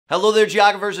Hello there,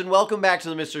 geographers, and welcome back to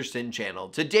the Mr. Sinn channel.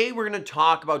 Today we're going to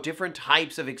talk about different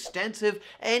types of extensive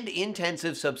and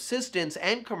intensive subsistence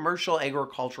and commercial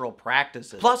agricultural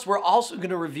practices. Plus, we're also going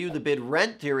to review the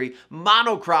bid-rent theory,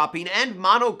 monocropping, and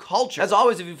monoculture. As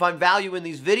always, if you find value in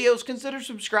these videos, consider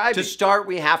subscribing. To start,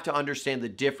 we have to understand the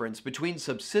difference between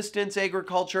subsistence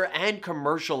agriculture and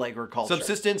commercial agriculture.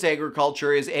 Subsistence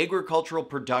agriculture is agricultural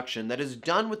production that is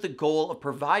done with the goal of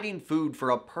providing food for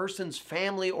a person's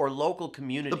family or local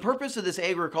community. The purpose of this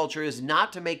agriculture is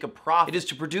not to make a profit, it is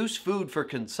to produce food for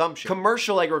consumption.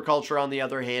 Commercial agriculture, on the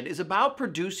other hand, is about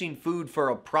producing food for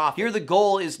a profit. Here the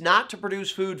goal is not to produce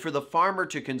food for the farmer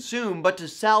to consume, but to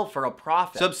sell for a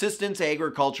profit. Subsistence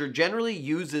agriculture generally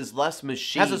uses less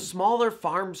machines, has a smaller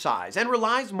farm size, and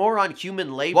relies more on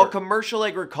human labor. While commercial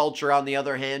agriculture, on the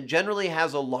other hand, generally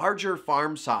has a larger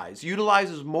farm size,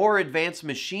 utilizes more advanced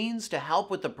machines to help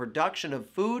with the production of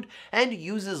food, and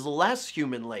uses less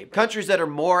human labor. Countries that are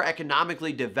more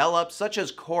economically developed, such as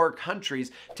core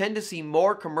countries, tend to see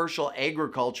more commercial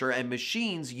agriculture and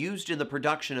machines used in the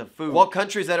production of food, while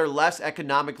countries that are less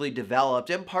economically developed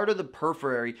and part of the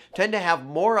periphery tend to have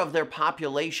more of their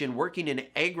population working in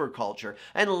agriculture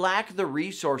and lack the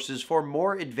resources for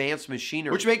more advanced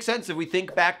machinery. Which makes sense if we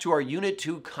think back to our Unit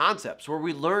 2 concepts, where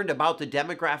we learned about the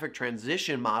demographic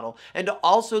transition model and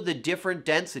also the different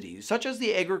densities, such as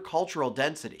the agricultural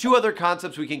density. Two other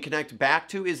concepts we can connect back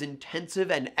to is intensive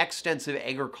and extensive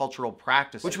agricultural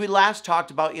practices, which we last talked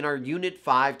about in our Unit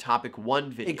 5 Topic 1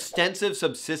 video. Extensive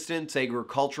subsistence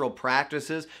agricultural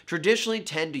practices traditionally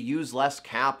tend to use less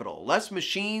capital, less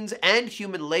machines, and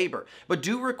human labor, but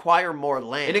do require more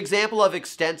land. An example of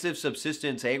extensive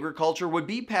subsistence agriculture would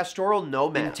be pastoral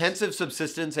nomads. Intensive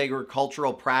subsistence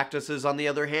agricultural practices, on the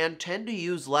other hand, tend to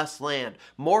use less land,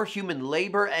 more human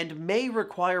labor, and may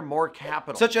require more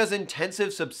capital, such as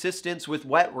intensive subsistence with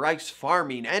wet rice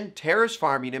farming and terrace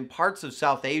farming in parts of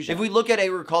South Asia. If we look at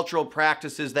agricultural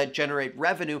practices that generate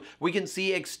revenue, we can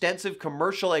see extensive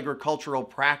commercial agricultural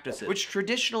practices, which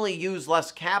traditionally use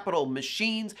less capital,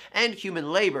 machines, and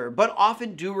human labor, but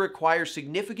often do require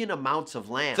significant amounts of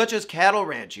land, such as cattle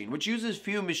ranching, which uses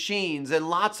few machines and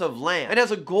lots of land, and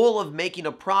has a goal of making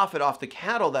a profit off the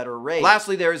cattle that are raised.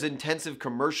 Lastly, there is intensive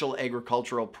commercial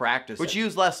agricultural practices, which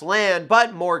use less land,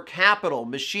 but more capital,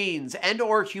 machines,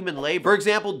 and/or human labor. For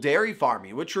example, dairy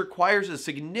farming, which requires a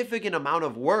significant amount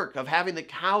of work of having the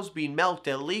cows being milked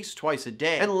at least twice a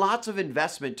day, and lots of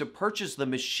investment to purchase the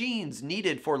machines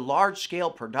needed for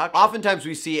large-scale production. Oftentimes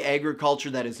we see agriculture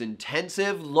that is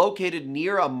intensive, located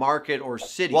near a market or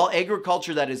city, while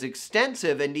agriculture that is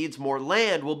extensive and needs more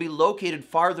land will be located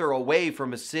farther away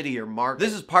from a city or market.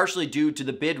 This is partially due to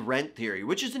the bid-rent theory,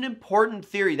 which is an important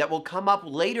theory that will come up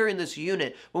later in this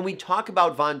unit when we talk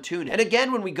about von Thunen, and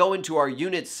again when we go into our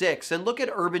Unit 6 and look at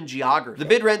urban geography. The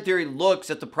bid-rent theory looks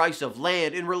at the price of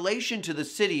land in relation to the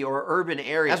city or urban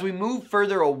area. As we move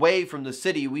further away from the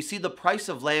city, we see the price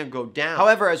of land go down.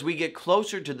 However, as we get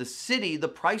closer to the city, the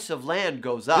price of land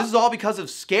goes up. This is all because of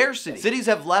scarcity. Cities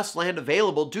have less land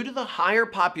available due to the higher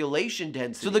population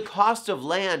density, so the cost of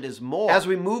land is more. As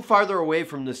we move farther away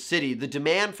from the city, the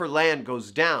demand for land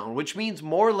goes down, which means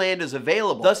more land is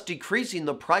available, thus decreasing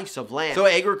the price of land. So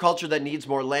agriculture that needs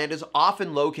more land is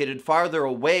often located farther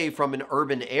away from an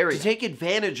urban area to take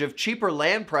advantage of cheaper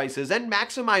land prices and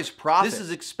maximize profit. This is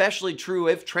especially true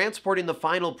if transporting the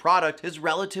final product is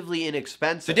relatively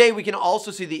inexpensive. Today we can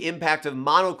also see the impact of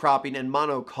monocropping and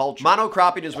monoculture.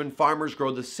 Monocropping is when farmers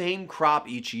grow the same crop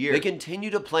each year. They continue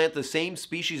to plant the same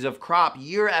species of crop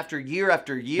year after year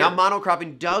after year. Now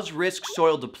monocropping does risk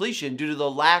soil depletion due to the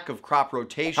lack of crop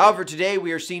rotation. However, today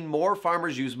we are seeing more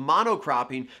farmers use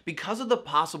monocropping because of the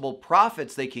possible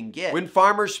profits they can get. When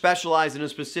farmers specialize in a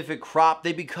specific crop,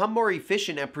 they become more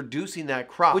efficient at producing that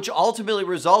crop, which ultimately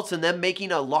results in them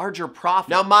making a larger profit.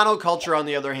 Now monoculture, on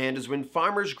the other hand, is when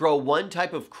farmers grow one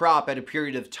type of crop at a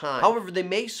period of time. However, they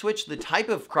may switch the type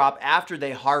of crop after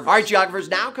they harvest. Alright geographers,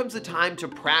 now comes the time to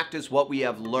practice what we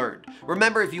have learned.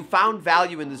 Remember, if you found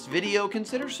value in this video,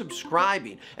 consider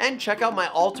subscribing and check out my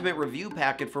ultimate review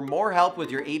packet for more help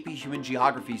with your AP Human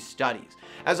Geography studies.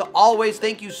 As always,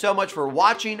 thank you so much for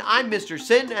watching. I'm Mr.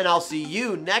 Sinn, and I'll see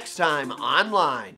you next time online.